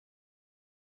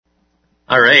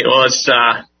All right. Well,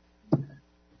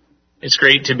 it's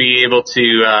great to be able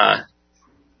to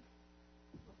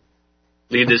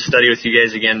lead this study with you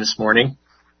guys again this morning.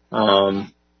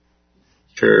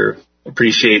 Sure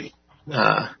appreciate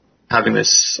having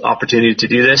this opportunity to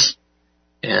do this,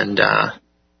 and it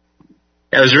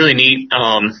was really neat.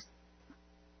 I'd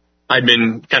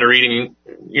been kind of reading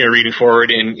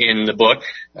forward in the book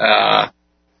by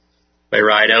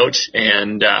Rideout,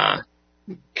 and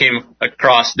came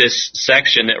across this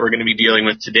section that we're going to be dealing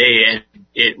with today, and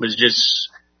it was just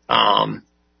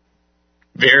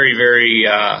very, very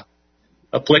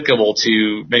applicable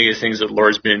to many of the things that the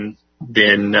Lord's been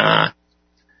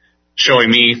showing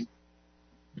me,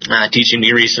 teaching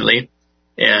me recently,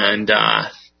 and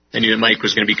I knew that Mike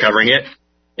was going to be covering it.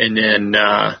 And then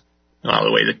the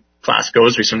way the class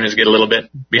goes, we sometimes get a little bit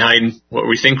behind what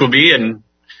we think will be, and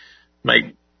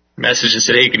Mike messaged and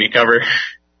said, "Hey,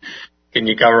 can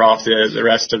you cover off the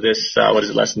rest of this,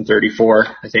 lesson 34,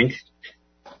 I think?"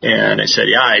 And I said,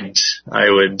 yeah, I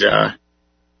would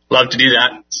love to do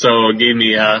that. So it gave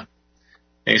me an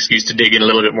excuse to dig in a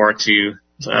little bit more to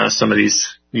some of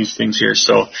these things here.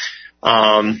 So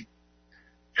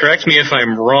correct me if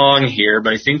I'm wrong here,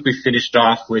 but I think we finished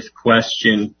off with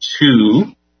question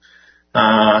 2.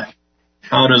 How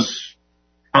does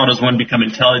one become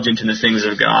intelligent in the things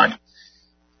of God?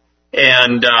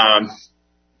 And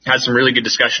had some really good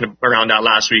discussion around that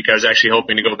last week. I was actually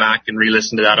hoping to go back and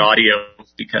re-listen to that audio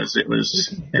because it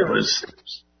was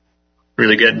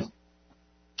really good.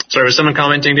 Sorry, was someone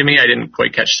commenting to me? I didn't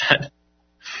quite catch that.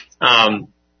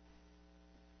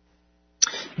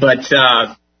 But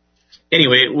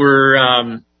anyway, we're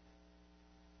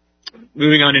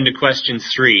moving on into question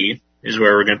 3 is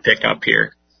where we're going to pick up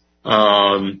here.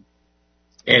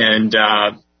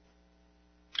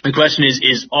 The question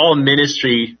is all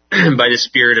ministry by the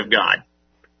Spirit of God?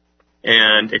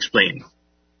 And explain.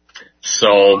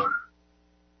 So,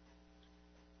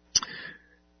 if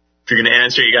you're going to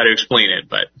answer, you got to explain it.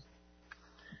 But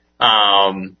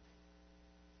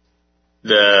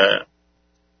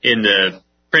in the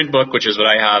print book, which is what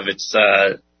I have, it's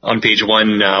on page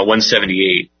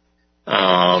 178,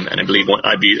 and I believe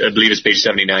it's page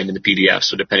 79 in the PDF.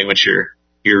 So, depending what you're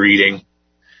reading,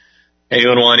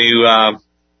 anyone want to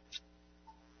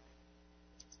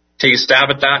take a stab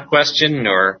at that question,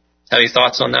 or have any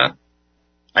thoughts on that?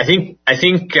 I think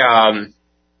one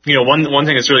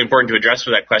thing that's really important to address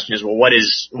with that question is, well, what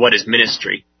is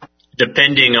ministry?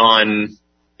 Depending on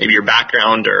maybe your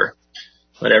background or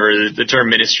whatever, the term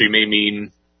ministry may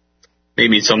mean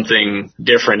something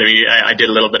different. I mean, I did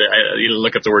a little bit.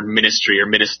 Look up the word ministry or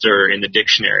minister in the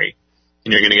dictionary,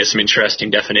 and you're going to get some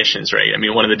interesting definitions, right? I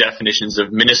mean, one of the definitions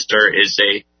of minister is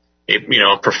a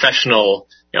professional,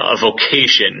 a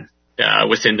vocation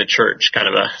within the church, kind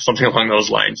of something along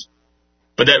those lines.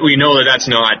 But that we know that's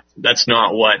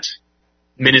not what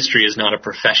ministry is. Not a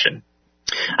profession.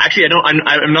 Actually,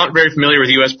 I'm not very familiar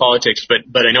with U.S. politics,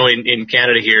 but I know in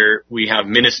Canada here we have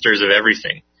ministers of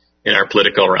everything in our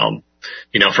political realm.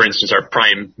 For instance, our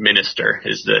prime minister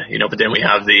is but then we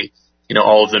have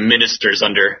all of the ministers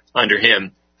under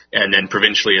him, and then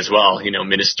provincially as well,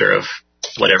 minister of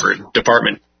whatever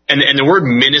department. And the word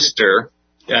minister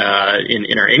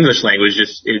in our English language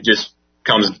just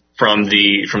comes from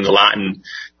the Latin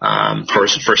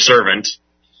for servant,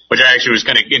 which actually was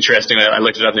kind of interesting. I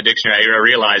looked it up in the dictionary. I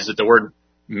realized that the word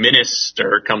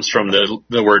minister comes from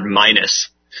the word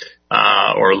minus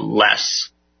or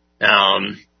less,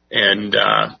 so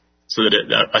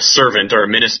that a servant or a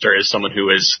minister is someone who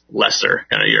is lesser.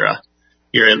 Kind of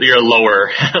you're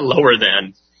lower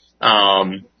than,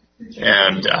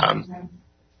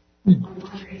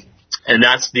 and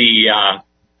that's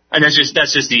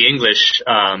just the English,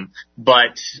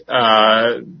 but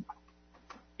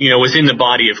within the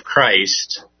body of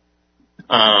Christ,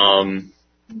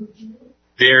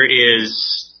 there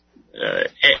is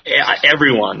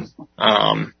everyone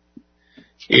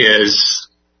is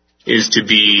to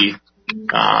be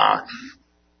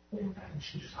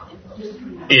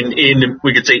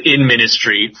we could say in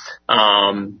ministry.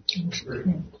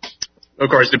 Of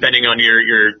course, depending on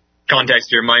your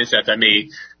context, your mindset, that may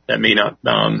not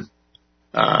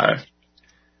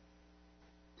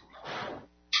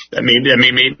that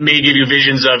may give you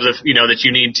visions of that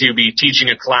you need to be teaching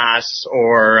a class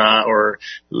or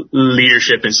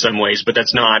leadership in some ways, but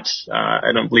that's not.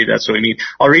 I don't believe that's what I mean.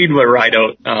 I'll read what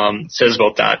Rideout says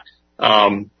about that.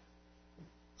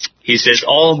 He says,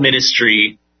 all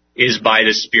ministry is by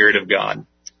the Spirit of God.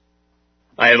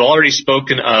 I have already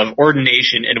spoken of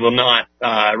ordination and will not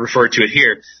refer to it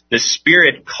here. The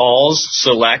Spirit calls,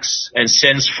 selects, and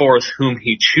sends forth whom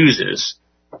He chooses.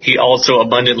 he also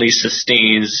abundantly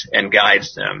sustains and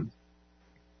guides them.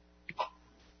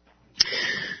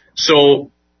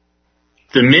 So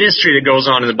the ministry that goes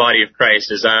on in the body of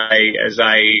Christ, as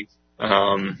I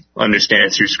understand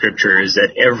it through Scripture, is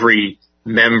that every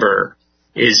member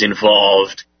is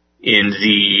involved in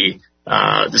the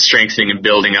strengthening and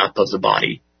building up of the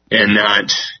body, and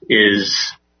that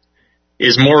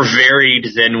is more varied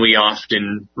than we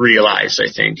often realize, I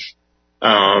think.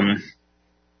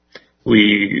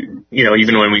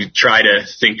 Even when we try to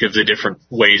think of the different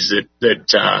ways that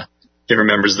different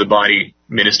members of the body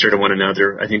minister to one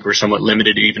another, I think we're somewhat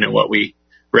limited even in what we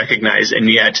recognize. And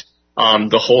yet,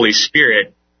 the Holy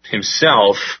Spirit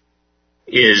himself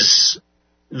is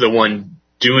the one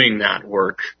doing that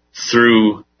work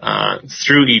through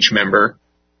each member,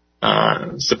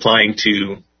 supplying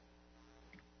to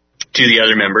the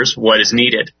other members what is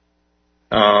needed.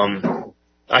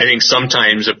 I think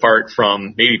sometimes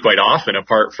maybe quite often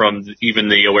apart from even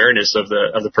the awareness of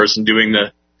the person doing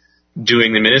the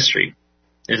ministry,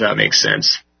 if that makes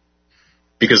sense.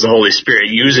 Because the Holy Spirit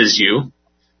uses you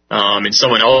in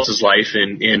someone else's life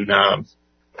in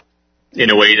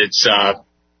a way that's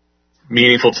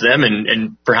meaningful to them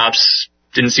and perhaps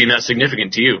didn't seem that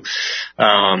significant to you.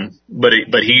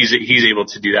 But he's able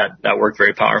to do that work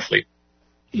very powerfully.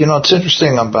 It's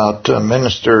interesting about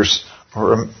ministers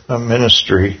or a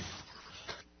ministry.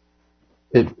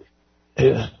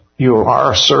 You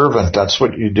are a servant. That's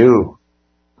what you do.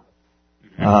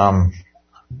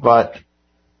 But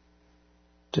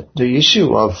the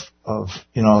issue of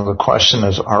the question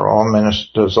is,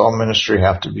 does all ministry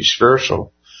have to be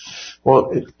spiritual?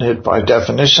 Well, it by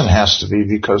definition has to be,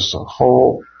 because the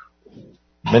whole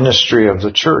ministry of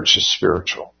the church is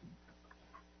spiritual.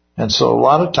 And so a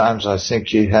lot of times I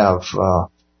think you have,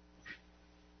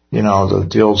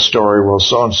 the old story, well,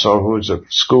 so-and-so who's a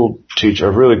school teacher,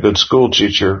 a really good school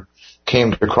teacher,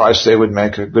 came to Christ, they would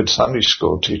make a good Sunday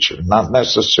school teacher. Not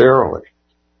necessarily.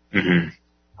 Mm-hmm.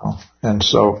 And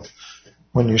so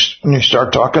when you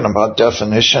start talking about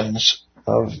definitions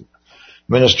of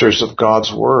ministers of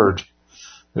God's Word,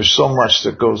 there's so much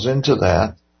that goes into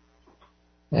that.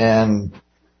 And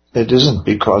it isn't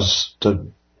because the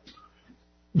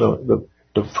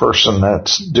person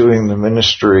that's doing the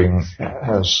ministering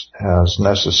has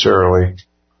necessarily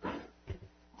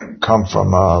come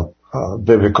from a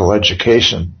biblical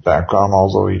education background,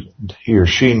 although he or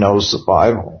she knows the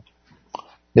Bible.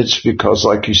 It's because,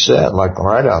 like you said, like the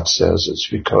Rideout says, it's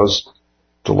because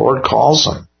the Lord calls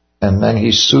them, and then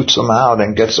he suits them out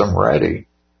and gets them ready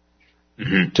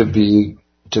to be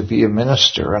a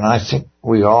minister. And I think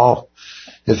we all,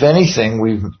 if anything,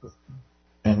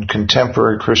 in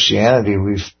contemporary Christianity,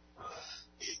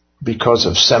 because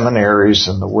of seminaries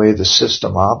and the way the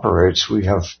system operates, we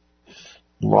have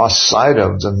lost sight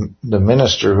of the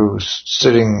minister who's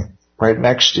sitting right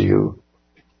next to you,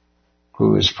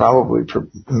 who is probably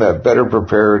better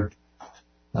prepared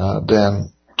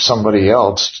than somebody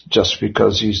else, just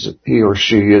because he or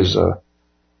she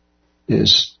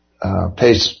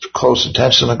pays close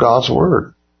attention to God's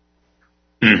Word.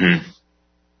 Mm-hmm.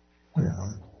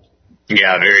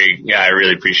 Yeah, I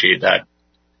really appreciate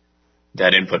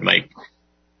that input, Mike.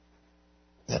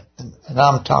 And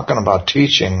I'm talking about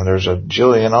teaching. There's a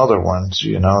jillion other ones,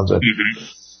 that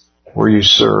where you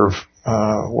serve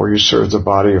the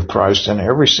body of Christ, and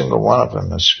every single one of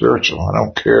them is spiritual. I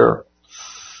don't care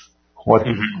what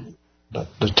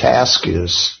the task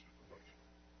is,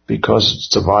 because it's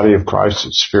the body of Christ,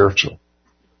 it's spiritual.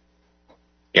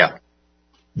 Yeah.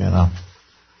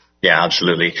 Yeah,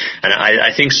 absolutely. And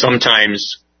I think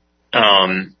sometimes,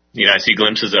 I see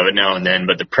glimpses of it now and then,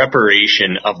 but the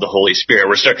preparation of the Holy Spirit,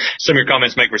 some of your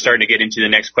comments, Mike, we're starting to get into the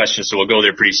next question, so we'll go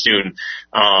there pretty soon,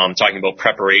 talking about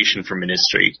preparation for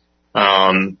ministry.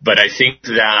 But I think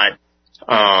that,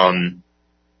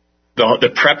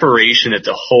 the preparation that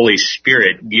the Holy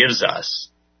Spirit gives us,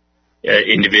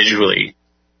 individually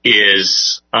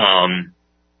is,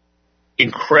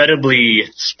 incredibly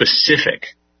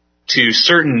specific to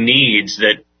certain needs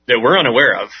that we're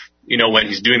unaware of, when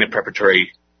he's doing the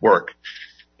preparatory work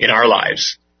in our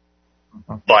lives.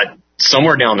 But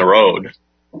somewhere down the road,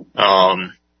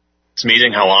 it's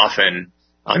amazing how often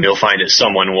you'll find that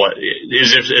someone you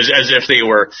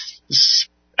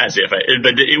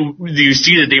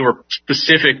see that they were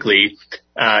specifically,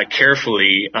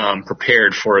 carefully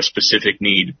prepared for a specific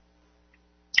need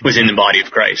within the body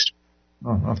of Christ.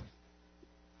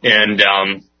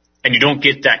 And you don't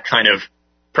get that kind of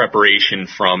preparation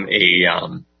from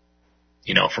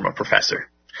from a professor.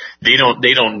 They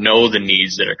don't know the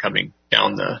needs that are coming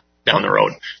down the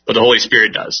road, but the Holy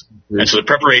Spirit does. And so the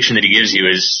preparation that he gives you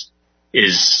is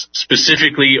is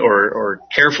specifically or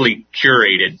carefully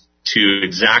curated to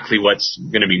exactly what's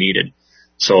going to be needed.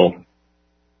 So,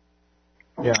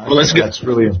 yeah, that's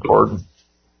really important,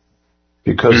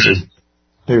 because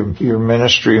your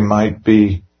ministry might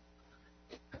be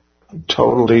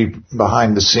totally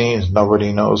behind the scenes.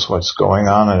 Nobody knows what's going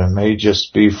on, and it may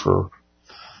just be for,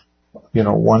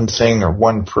 one thing or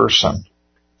one person,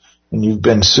 and you've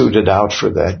been suited out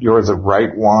for that. You're the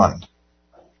right one.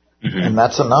 And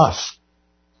that's enough.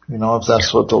 If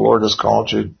that's what the Lord has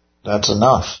called you, that's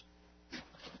enough.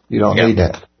 You don't need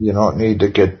it. You don't need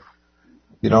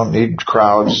you don't need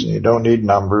crowds, and you don't need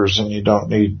numbers, and you don't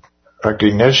need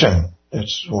recognition.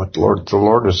 It's what the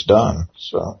Lord has done.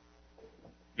 So.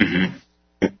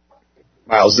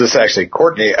 Miles, this is actually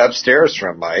Courtney upstairs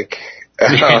from Mike.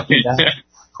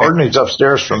 Courtney's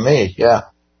upstairs from me. Yeah.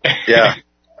 Yeah.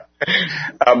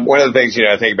 One of the things,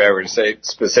 I think about when you say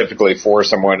specifically for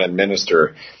someone and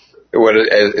minister,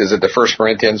 is it the 1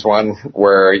 Corinthians 1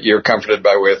 where you're comforted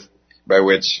by which,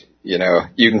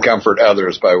 you can comfort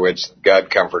others by which God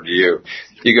comforted you.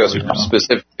 You go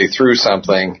specifically through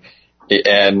something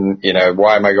and,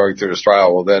 why am I going through this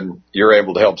trial? Well, then you're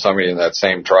able to help somebody in that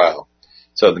same trial.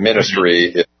 So the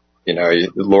ministry,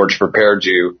 the Lord's prepared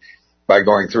you by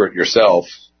going through it yourself,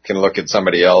 can look at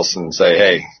somebody else and say,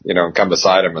 hey, come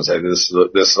beside him and say, this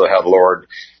is how the Lord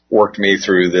worked me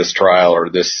through this trial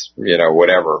or this,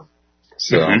 whatever.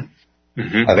 So I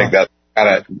think that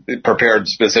kind of prepared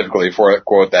specifically for,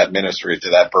 quote, that ministry to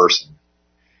that person.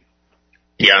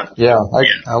 Yeah. Yeah.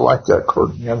 I like that,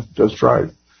 Courtney. Yeah, that's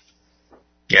right.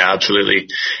 Yeah, absolutely.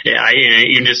 Yeah,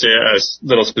 even just a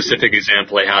little specific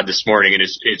example I had this morning, and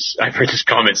it's I've heard this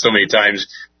comment so many times,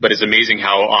 but it's amazing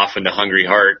how often the Hungry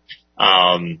Heart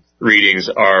readings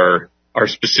are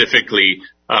specifically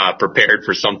prepared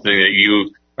for something that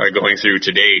you are going through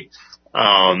today.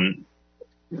 Only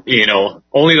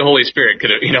the Holy Spirit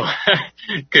could have,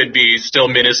 could be still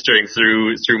ministering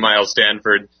through Miles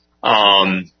Stanford,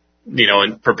 and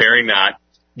preparing that,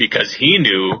 because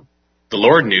the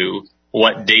Lord knew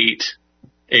what date,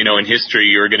 in history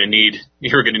you were going to need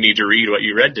to read what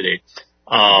you read today.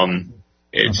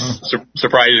 It's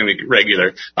surprisingly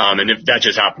regular. And if that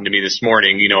just happened to me this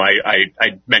morning,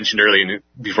 I mentioned earlier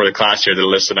before the class here that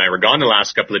Alyssa and I were gone the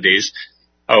last couple of days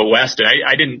out west, and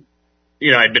I didn't,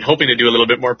 I'd been hoping to do a little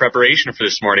bit more preparation for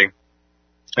this morning.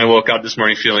 I woke up this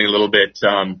morning feeling a little bit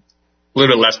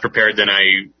less prepared than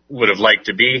I would have liked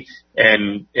to be,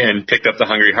 and picked up the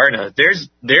Hungry Heart. Now, there's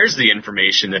the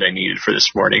information that I needed for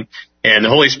this morning. And the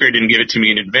Holy Spirit didn't give it to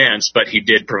me in advance, but He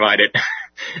did provide it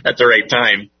at the right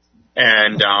time.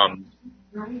 And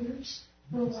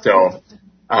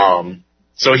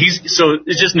so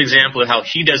it's just an example of how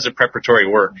He does the preparatory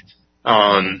work,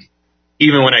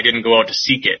 even when I didn't go out to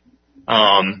seek it.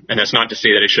 And that's not to say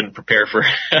that I shouldn't prepare for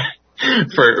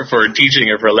for teaching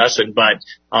or for a lesson, but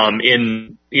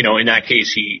in that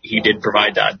case, he did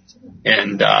provide that,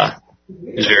 and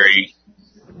is very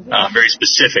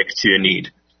specific to a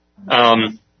need.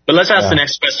 But let's ask the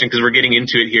next question, because we're getting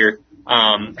into it here.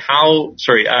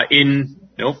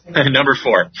 Number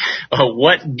 4.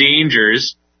 What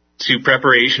dangers to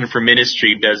preparation for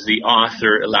ministry does the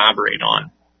author elaborate on?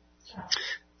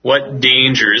 What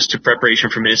dangers to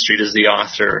preparation for ministry does the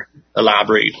author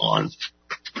elaborate on?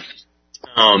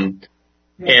 And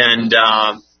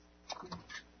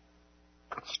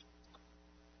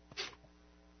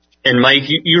Mike,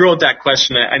 you wrote that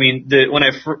question. I mean, when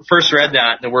I first read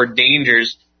that, the word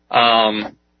dangers,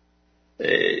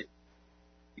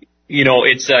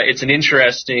 it's an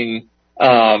interesting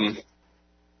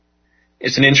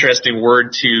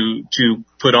word to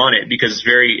put on it, because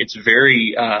it's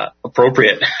very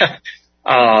appropriate.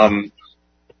 I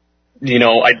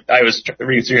was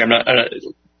reading through.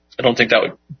 I don't think that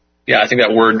would. Yeah, I think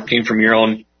that word came from your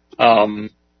own.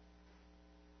 But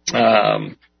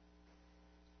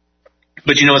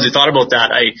as I thought about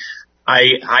that,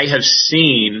 I have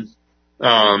seen,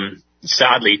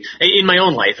 sadly, in my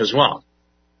own life as well,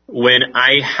 when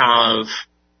I have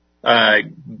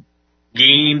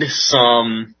gained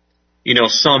some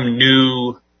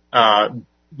new,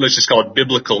 let's just call it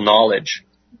biblical knowledge,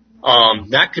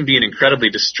 that can be an incredibly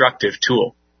destructive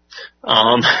tool.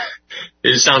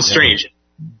 It sounds strange,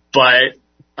 but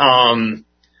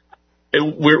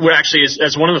we're actually,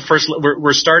 as one of the first,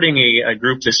 we're starting a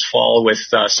group this fall with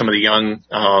some of the young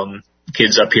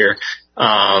kids up here.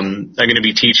 I'm going to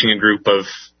be teaching a group of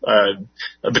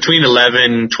between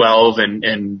 11, 12,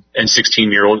 and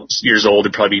 16 years old.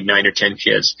 It'd probably be 9 or 10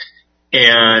 kids,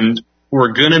 and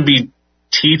we're going to be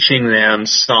teaching them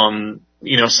some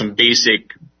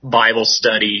basic Bible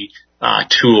study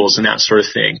tools and that sort of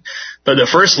thing. But the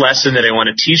first lesson that I want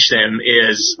to teach them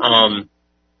is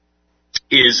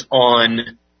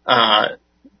on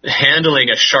handling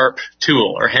a sharp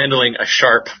tool or handling a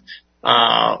sharp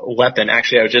weapon.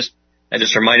 Actually, that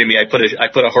just reminded me. I put a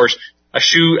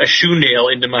shoe nail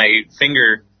into my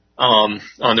finger on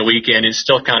the weekend. It's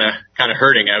still kind of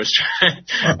hurting. I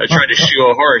tried to shoe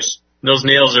a horse. Those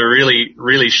nails are really,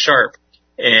 really sharp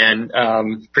and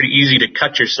pretty easy to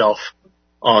cut yourself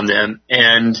on them.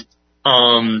 And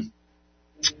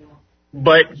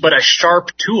but a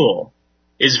sharp tool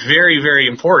is very, very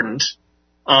important.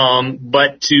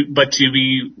 But to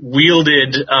be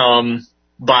wielded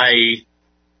by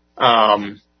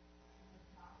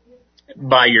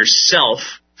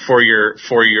yourself for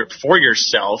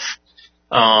yourself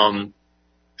can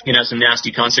have some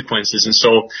nasty consequences. And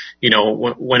so,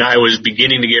 when I was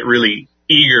beginning to get really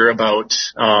eager about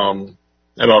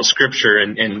scripture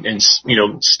and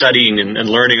studying and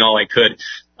learning all I could,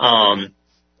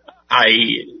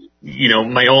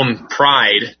 my own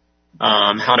pride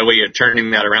had a way of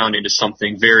turning that around into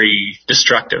something very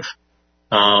destructive,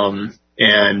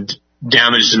 and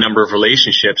damaged a number of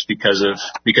relationships because of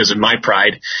my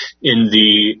pride in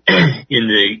the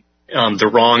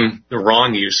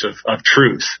wrong use of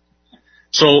truth.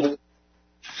 So,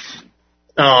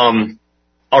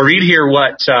 I'll read here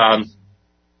what, kind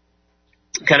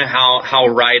of how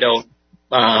Rideout,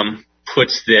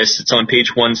 puts this. It's on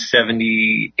page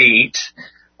 178.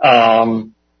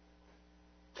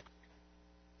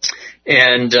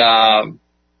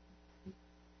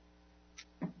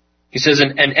 He says,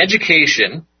 an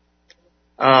education,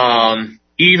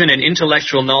 even an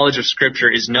intellectual knowledge of Scripture,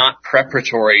 is not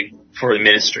preparatory for the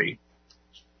ministry.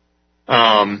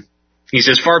 He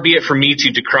says, far be it from me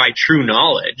to decry true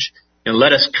knowledge, and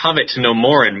let us covet to know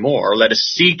more and more. Let us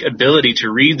seek ability to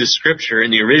read the Scripture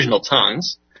in the original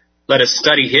tongues. Let us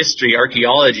study history,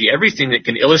 archaeology, everything that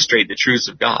can illustrate the truths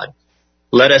of God.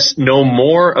 Let us know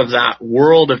more of that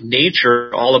world of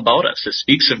nature all about us that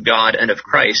speaks of God and of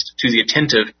Christ to the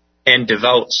attentive and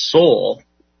devout soul.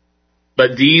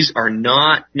 But these are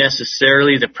not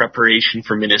necessarily the preparation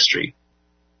for ministry.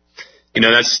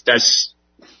 That's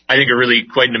I think a really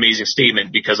quite an amazing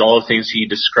statement, because all the things he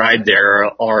described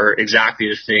there are exactly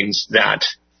the things that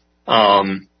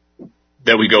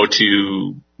we go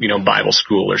to, Bible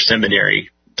school or seminary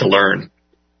to learn,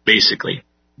 basically.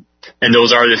 And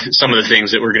those are some of the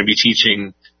things that we're going to be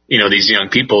teaching, these young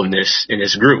people in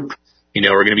this group.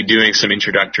 We're going to be doing some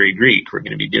introductory Greek. We're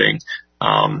going to be doing,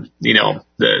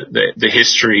 the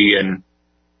history and,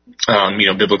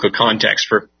 biblical context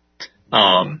for,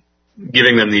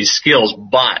 giving them these skills,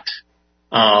 but,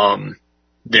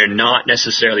 they're not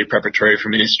necessarily preparatory for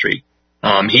ministry.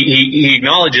 He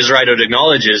acknowledges that,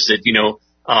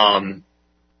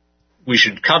 we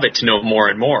should covet to know more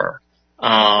and more.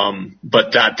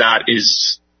 But that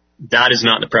is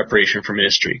not the preparation for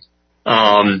ministry.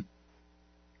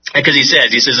 Because he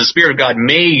says the Spirit of God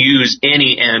may use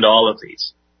any and all of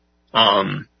these.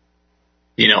 So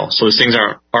those things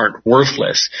aren't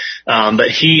worthless. But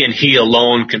he and he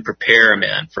alone can prepare a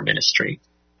man for ministry.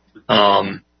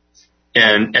 And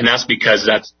that's because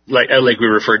that's like we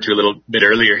referred to a little bit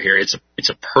earlier here. It's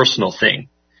a personal thing.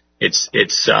 It's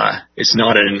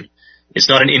not an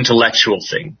intellectual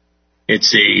thing.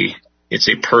 It's a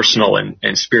personal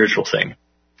and spiritual thing.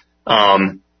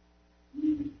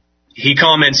 He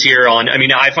comments here on,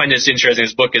 I find this interesting.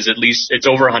 This book is it's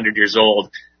over 100 years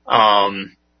old.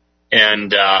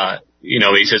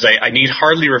 He says, I need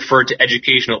hardly refer to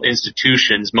educational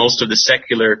institutions. Most of the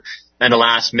secular and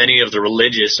alas, many of the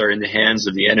religious are in the hands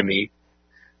of the enemy.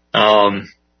 That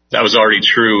was already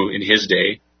true in his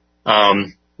day.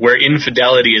 Where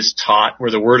infidelity is taught, where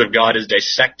the word of God is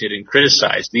dissected and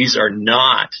criticized, these are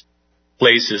not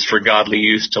places for godly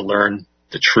youth to learn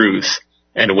the truth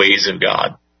and ways of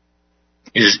God.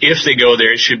 It is, if they go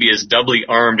there, it should be as doubly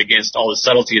armed against all the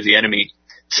subtlety of the enemy.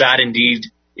 Sad indeed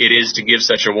it is to give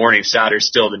such a warning, sadder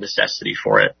still the necessity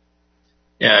for it.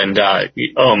 And,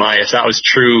 if that was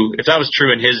true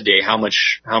in his day, how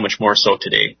much more so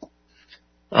today?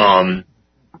 The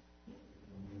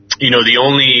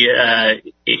only,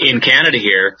 in Canada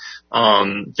here,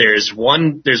 there's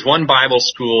one Bible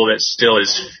school that still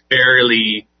is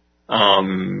fairly,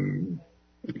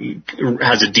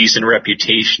 has a decent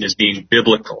reputation as being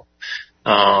biblical.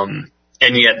 And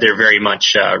yet they're very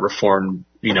much, Reformed,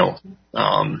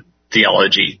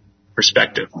 theology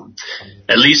perspective.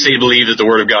 At least they believe that the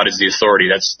Word of God is the authority.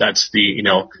 That's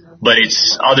but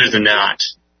it's, other than that,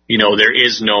 there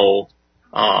is no,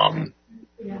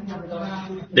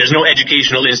 there's no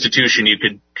educational institution you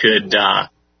could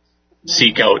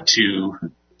seek out to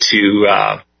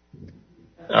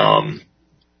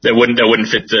that wouldn't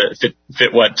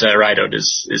fit what Rideout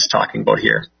is talking about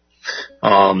here.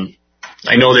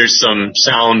 I know there's some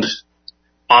sound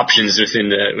options within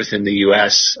the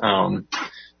U.S.,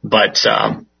 but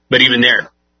even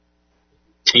there,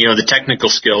 the technical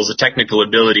skills, the technical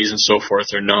abilities, and so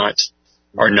forth are not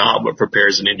what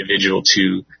prepares an individual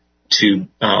to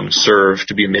serve,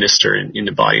 to be a minister in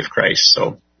the body of Christ.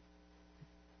 So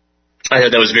I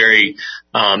thought that was very,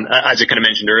 as I kind of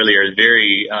mentioned earlier,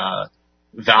 very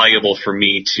valuable for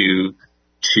me to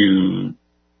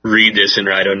read this and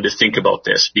write and to think about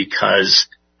this, because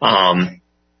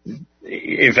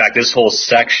in fact, this whole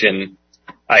section,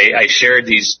 I shared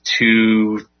these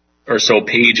 2 or so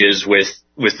pages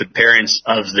with the parents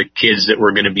of the kids that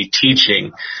we're going to be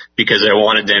teaching, because I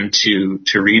wanted them to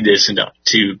read this and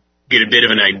to get a bit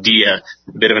of an idea,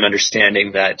 a bit of an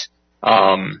understanding that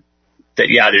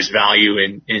there's value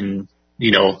in an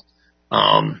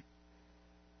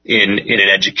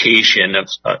education of,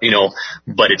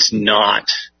 but it's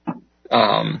not,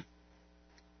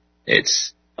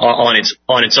 it's on its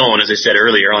own, as I said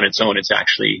earlier, on its own, it's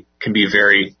actually can be a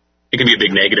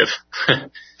big negative.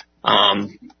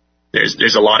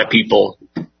 There's a lot of people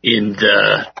in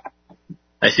the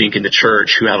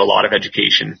church who have a lot of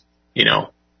education,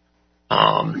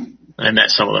 I met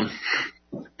some of them.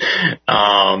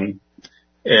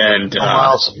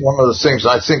 Miles, one of the things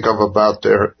I think of about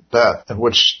that,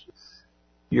 which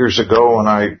years ago when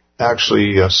I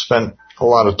actually spent a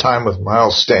lot of time with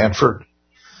Miles Stanford.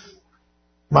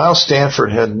 Miles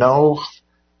Stanford had no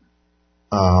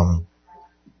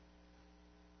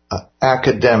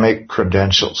academic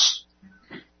credentials.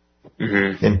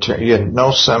 Mm-hmm. He had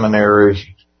no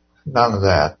seminary, none of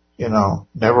that,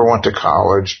 never went to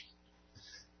college.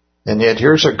 And yet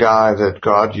here's a guy that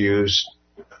God used,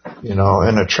 in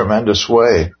a tremendous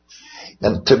way.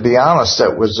 And to be honest,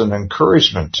 that was an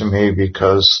encouragement to me,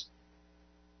 because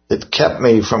it kept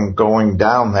me from going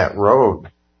down that road.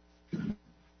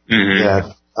 Mm-hmm.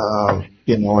 That,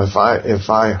 if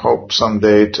I hope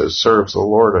someday to serve the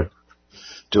Lord,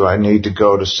 do I need to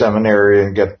go to seminary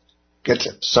and get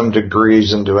some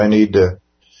degrees, and do I need to,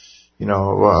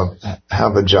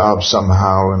 have a job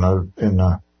somehow in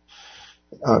a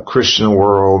Christian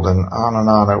world, and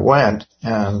on it went.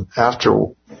 And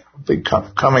after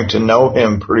coming to know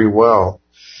him pretty well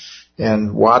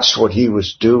and watch what he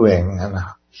was doing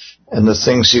and the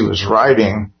things he was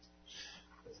writing,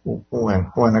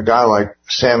 when a guy like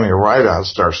Samuel Rideout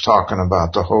starts talking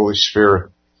about the Holy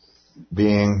Spirit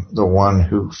being the one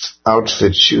who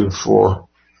outfits you for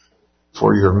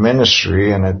your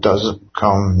ministry, and it doesn't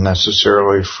come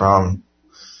necessarily from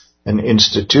an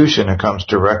institution, it comes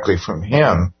directly from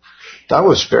him, that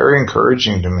was very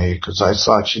encouraging to me, because I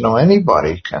thought,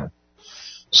 anybody can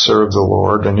serve the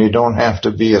Lord, and you don't have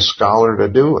to be a scholar to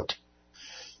do it.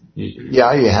 You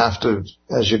have to,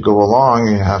 as you go along,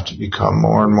 you have to become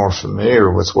more and more familiar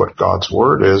with what God's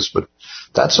Word is, but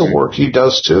that's a work he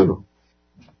does too.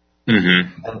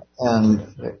 Mm-hmm. And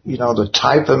the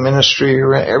type of ministry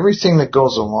you're in, everything that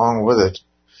goes along with it,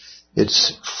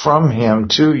 it's from him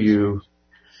to you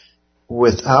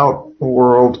without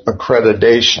world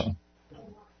accreditation.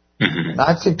 Mm-hmm. And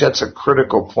I think that's a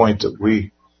critical point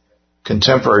that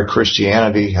contemporary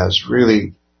Christianity has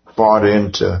really bought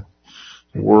into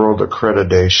world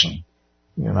accreditation,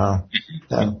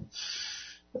 and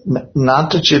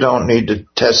not that you don't need to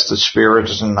test the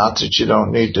spirits, and not that you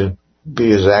don't need to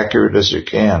be as accurate as you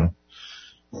can,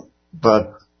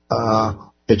 but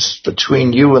it's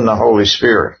between you and the Holy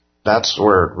Spirit. That's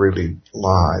where it really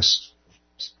lies.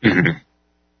 Mm-hmm.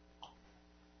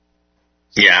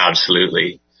 Yeah,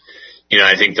 absolutely.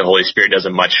 I think the Holy Spirit does a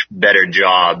much better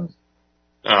job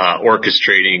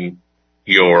orchestrating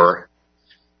your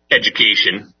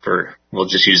education, we'll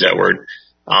just use that word,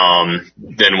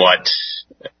 than what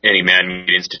any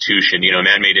man-made institution. A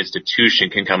man-made institution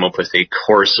can come up with a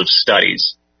course of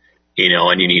studies,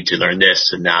 and you need to learn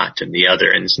this and that and the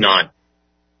other, and it's not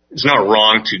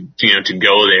wrong to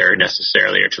go there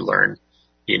necessarily, or to learn,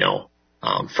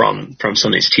 from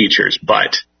some of these teachers,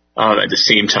 but at the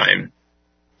same time,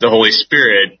 the Holy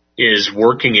Spirit is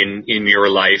working in your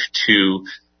life to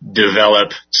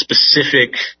develop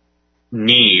specific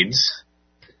needs,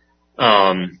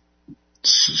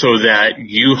 so that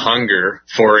you hunger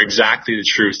for exactly the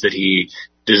truth that he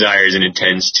desires and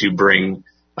intends to bring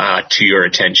to your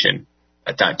attention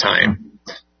at that time.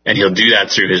 And he'll do that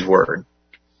through his word.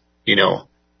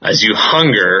 As you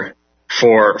hunger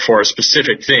for a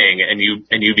specific thing, and you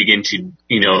begin to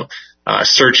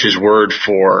search his word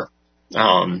for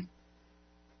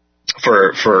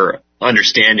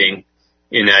understanding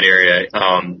in that area,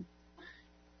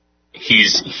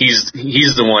 he's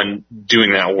the one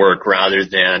doing that work rather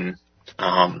than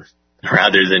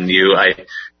you. I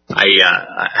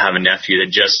have a nephew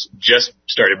that just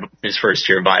started his first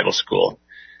year of Bible school,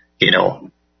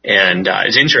 and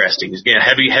it's interesting. He's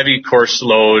heavy course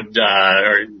load,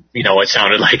 it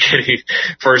sounded like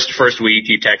first week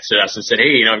he texted us and said,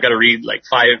 "Hey, I've got to read like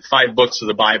five books of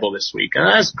the Bible this week." And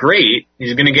that's great.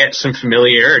 He's going to get some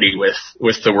familiarity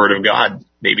with the Word of God,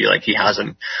 maybe like he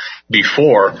hasn't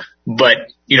before.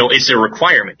 But it's a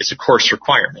requirement. It's a course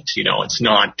requirement. It's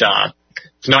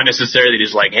not necessarily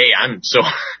just like, "Hey, I'm so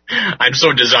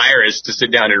desirous to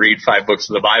sit down and read 5 books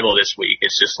of the Bible this week."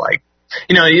 It's just like,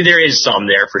 there is some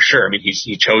there for sure. I mean,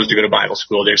 he chose to go to Bible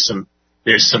school. There's some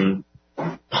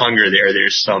hunger there.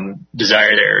 There's some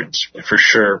desire there for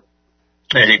sure.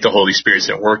 I think the Holy Spirit's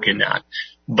at work in that.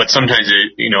 But sometimes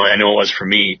I know it was for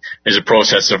me, there's a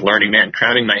process of learning,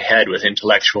 cramming my head with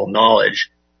intellectual knowledge,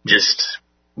 just,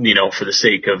 for the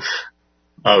sake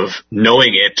of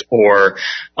knowing it, or,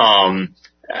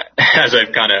 as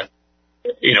I've kind of,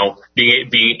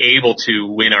 being able to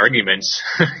win arguments,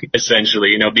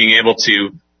 essentially, being able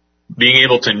to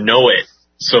know it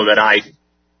so that I,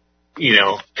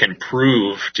 can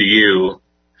prove to you,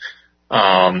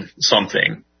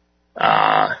 something,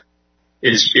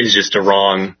 is just a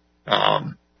wrong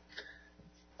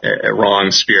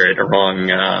spirit, a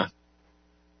wrong,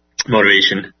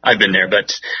 motivation. I've been there,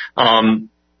 but, I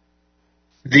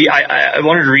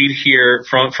wanted to read here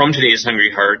from today's Hungry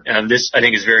Heart, and this I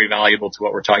think is very valuable to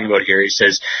what we're talking about here. He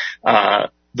says, the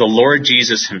Lord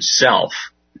Jesus himself,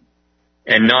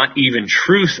 and not even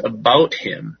truth about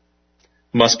him,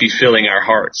 must be filling our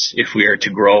hearts if we are to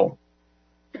grow.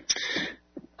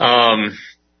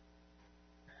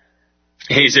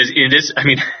 He says, I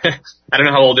don't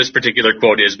know how old this particular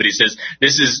quote is, but he says,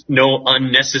 "This is no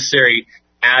unnecessary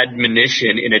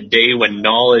admonition in a day when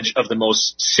knowledge of the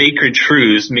most sacred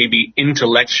truths may be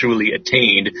intellectually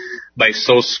attained by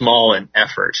so small an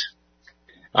effort."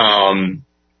 I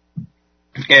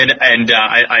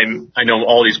know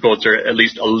all these quotes are at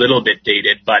least a little bit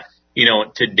dated, but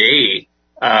today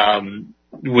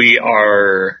we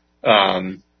are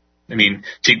to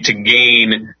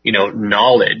gain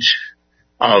knowledge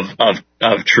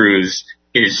of truths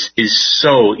is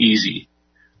so easy.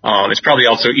 It's probably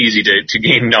also easy to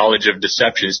gain knowledge of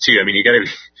deceptions too. I mean, you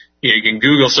can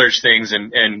Google search things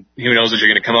and who knows what you're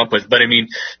going to come up with. But I mean,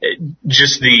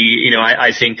 just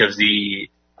I think of the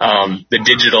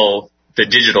digital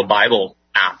Bible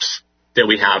apps that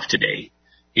we have today,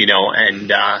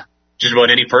 and just about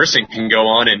any person can go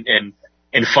on and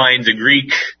find the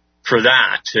Greek for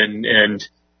that and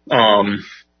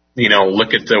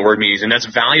look at the word meanings, and that's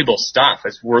valuable stuff.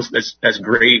 That's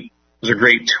great. Those are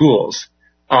great tools.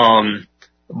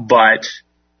 But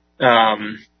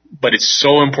it's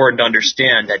so important to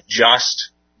understand that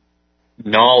just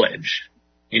knowledge,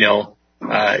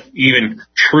 even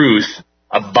truth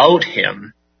about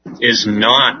him is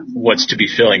not what's to be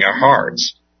filling our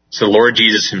hearts. It's the Lord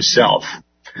Jesus himself.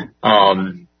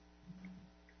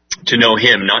 To know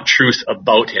him, not truth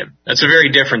about him. That's a very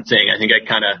different thing. I think I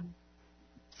kind of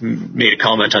made a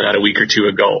comment on that a week or two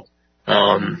ago.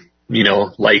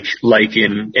 Like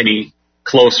in any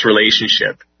close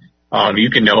relationship, you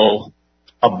can know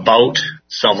about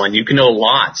someone, you can know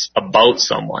lots about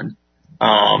someone,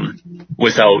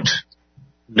 without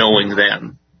knowing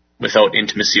them, without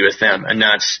intimacy with them. And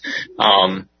that's,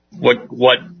 what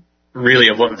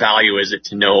value is it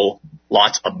to know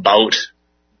lots about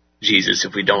Jesus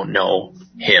if we don't know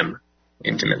him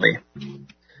intimately?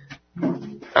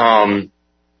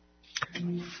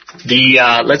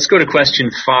 Let's go to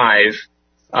question 5.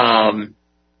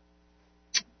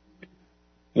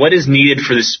 What is needed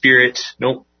for the Spirit?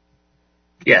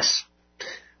 Yes.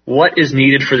 What is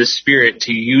needed for the Spirit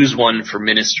to use one for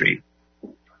ministry?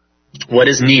 What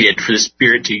is needed for the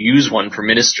Spirit to use one for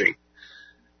ministry?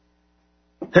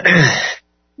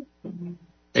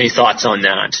 Any thoughts on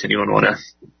that? Anyone want to?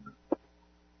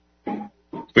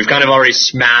 We've kind of already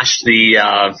smashed the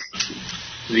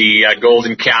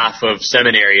golden calf of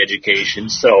seminary education.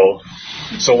 So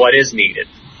what is needed?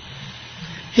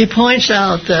 He points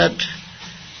out that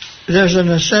there's a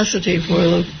necessity for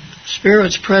the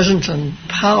Spirit's presence and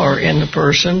power in the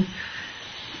person.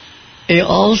 He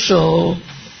also,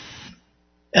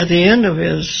 at the end of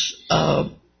his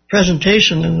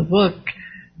presentation in the book,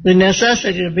 the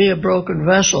necessity to be a broken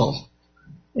vessel.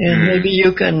 And maybe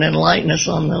you can enlighten us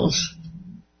on those.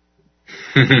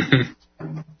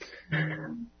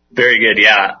 Very good.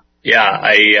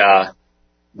 Yeah.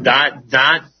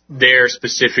 That there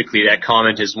specifically, that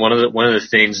comment is one of the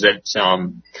things that,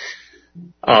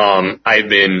 I've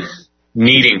been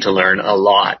needing to learn a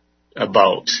lot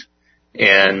about,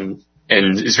 and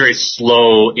is very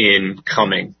slow in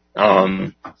coming.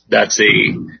 That's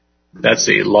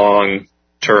a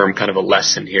long-term kind of a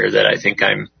lesson here that I think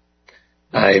I'm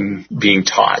being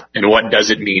taught. And what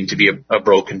does it mean to be a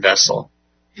broken vessel?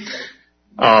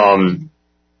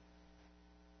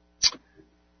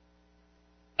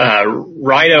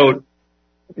 Rideout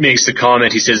makes the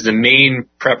comment, he says, the main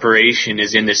preparation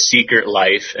is in the secret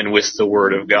life and with the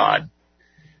Word of God.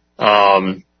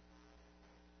 And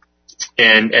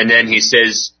then he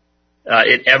says,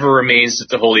 it ever remains that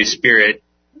the Holy Spirit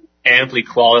amply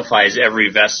qualifies every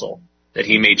vessel that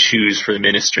he may choose for the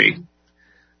ministry.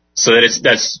 So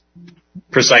that's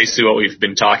precisely what we've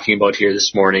been talking about here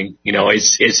this morning. You know,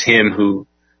 it's him who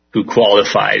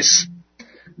qualifies,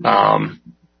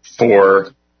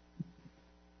 for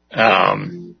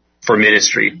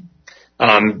ministry.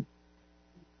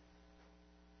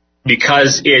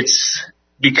 Because it's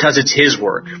his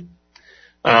work.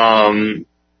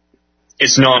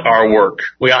 It's not our work.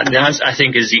 That, I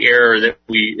think, is the error that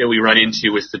we run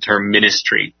into with the term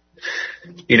ministry.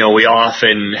 You know, we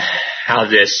often have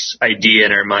this idea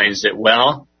in our minds that,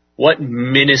 well, what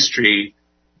ministry,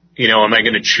 you know, am I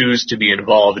going to choose to be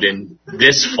involved in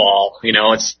this fall? You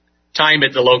know, it's time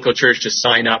at the local church to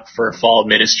sign up for fall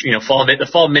ministry. You know, the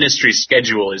fall ministry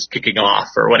schedule is kicking off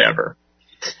or whatever.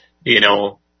 You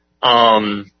know,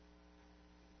 and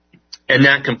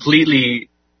that completely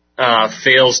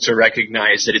fails to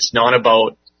recognize that it's not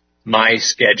about my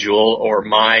schedule or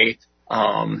my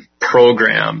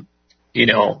program. You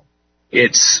know,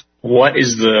 it's what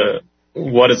is the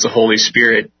Holy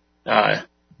Spirit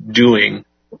doing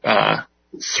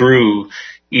through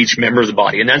each member of the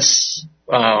body, and that's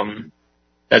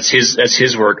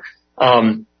his work.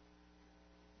 I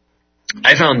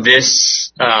found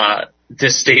this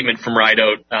statement from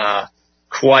Rideout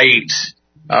quite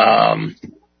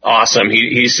awesome.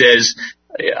 He says,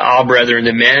 brethren,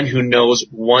 the man who knows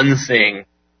one thing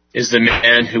is the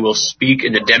man who will speak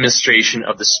in the demonstration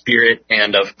of the Spirit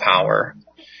and of power.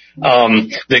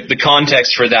 The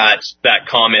context for that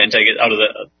comment, I get out of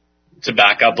to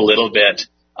back up a little bit.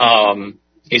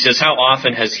 He says, how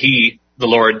often has he, the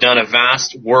Lord, done a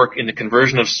vast work in the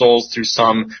conversion of souls through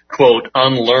some, quote,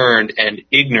 unlearned and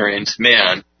ignorant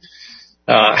man?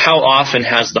 How often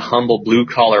has the humble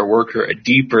blue-collar worker a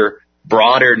deeper,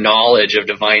 broader knowledge of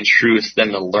divine truth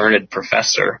than the learned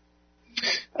professor?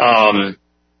 He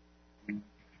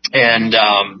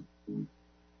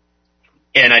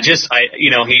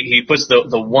puts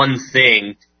the one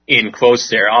thing in quotes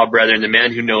there. Brethren, the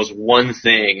man who knows one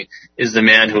thing is the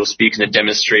man who will speak in the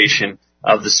demonstration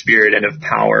of the Spirit and of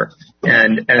power.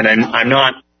 And I'm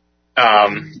not,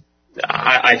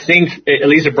 I think, at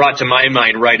least it brought to my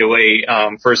mind right away,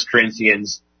 1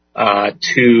 Corinthians,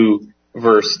 2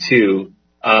 verse 2,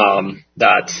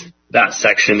 that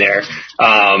section there,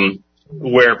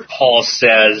 where Paul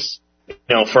says, you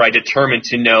know, for I determined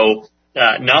to know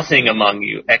nothing among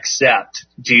you except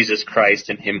Jesus Christ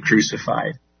and him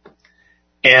crucified.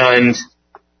 And,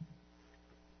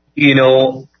 you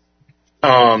know,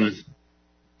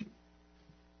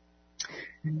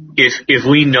 if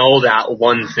we know that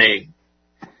one thing,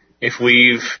 if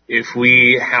we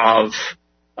have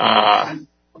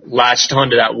latched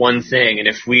onto that one thing, and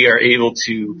if we are able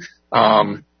to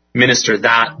minister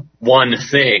that one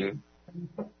thing,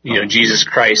 you know, Jesus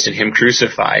Christ and him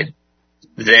crucified,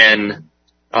 then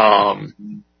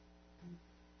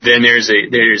there's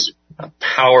a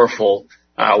powerful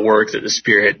work that the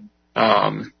Spirit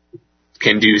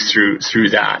can do through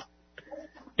that.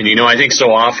 And, you know, I think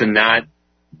so often that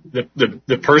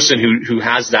the person who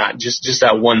has that, just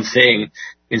that one thing,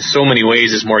 in so many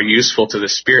ways is more useful to the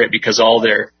Spirit, because all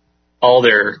their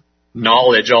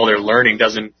knowledge, all their learning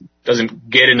doesn't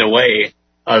get in the way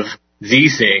of the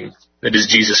thing that is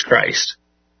Jesus Christ.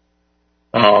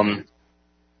 Again,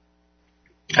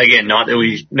 not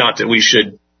that we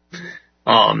should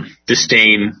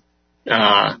disdain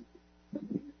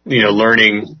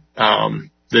learning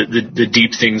the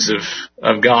deep things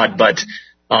of God, but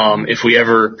if we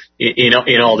ever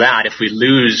in all that, if we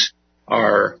lose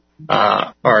our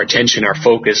attention, our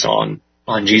focus on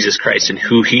Jesus Christ and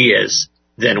who he is,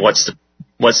 then what's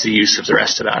the use of the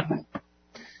rest of that?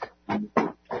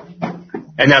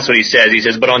 And that's what he says. He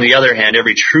says, but on the other hand,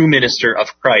 every true minister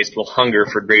of Christ will hunger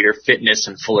for greater fitness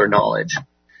and fuller knowledge.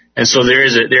 And so there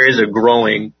is a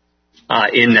growing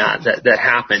in that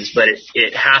happens, but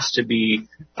it has to be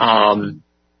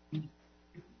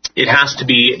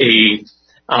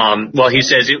he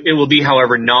says, it will be,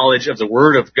 however, knowledge of the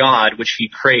Word of God which he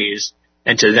craves,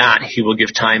 and to that he will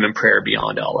give time and prayer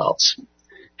beyond all else.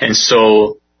 And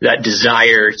so that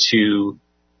desire to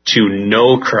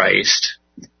know Christ,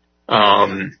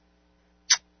 and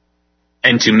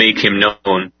to make him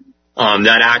known.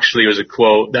 That actually was a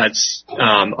quote that's,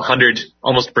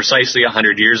 almost precisely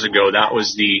 100 years ago. That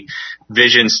was the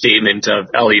vision statement of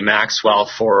L.E. Maxwell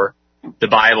for the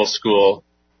Bible school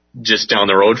just down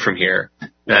the road from here,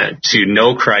 to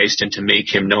know Christ and to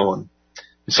make him known.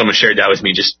 And someone shared that with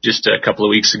me just a couple of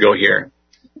weeks ago here.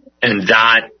 And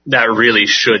that really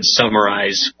should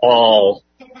summarize all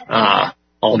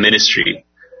ministry,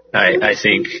 I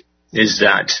think, is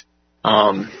that,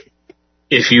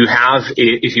 if you have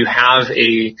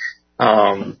a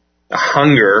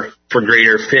hunger for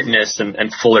greater fitness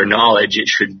and fuller knowledge, it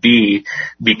should be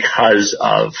because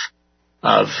of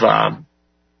a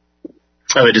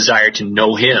desire to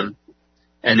know him,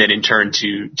 and then in turn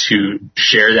to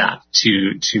share that,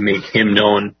 to make him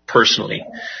known personally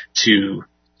to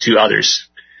others.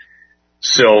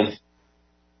 So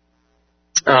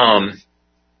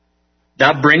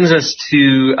that brings us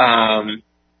to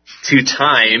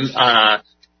time.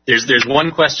 There's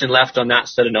one question left on that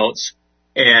set of notes,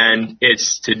 and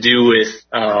it's to do with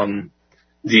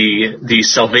the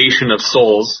salvation of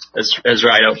souls, as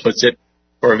Rideout puts it,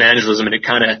 or evangelism, and it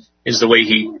kind of is the way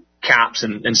he caps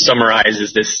and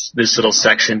summarizes this little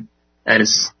section. And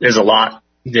there's a lot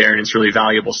there, and it's really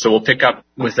valuable. So we'll pick up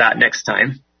with that next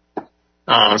time.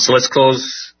 So let's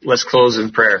close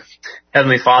in prayer.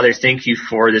 Heavenly Father, thank you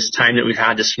for this time that we've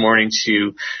had this morning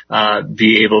to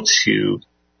be able to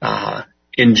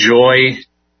enjoy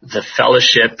the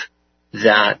fellowship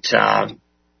that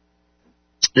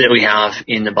we have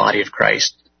in the body of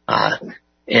Christ.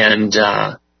 And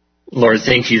Lord,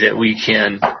 thank you that we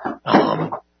can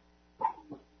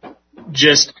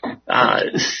just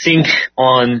think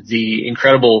on the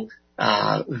incredible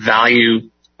value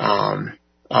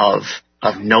of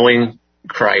knowing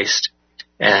Christ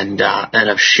and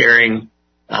of sharing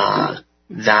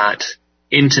that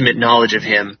intimate knowledge of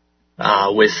him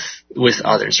with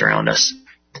others around us.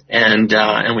 And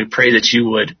we pray that you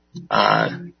would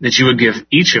give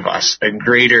each of us a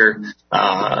greater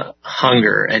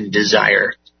hunger and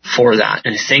desire for that.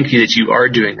 And thank you that you are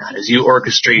doing that as you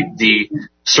orchestrate the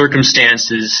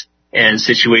circumstances and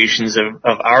situations of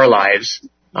our lives.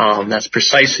 That's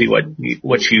precisely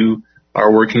what you are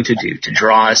working to do, to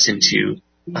draw us into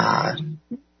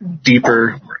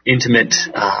deeper, intimate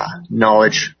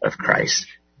knowledge of Christ.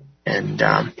 And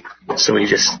so we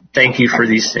just thank you for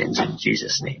these things in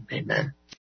Jesus' name. Amen.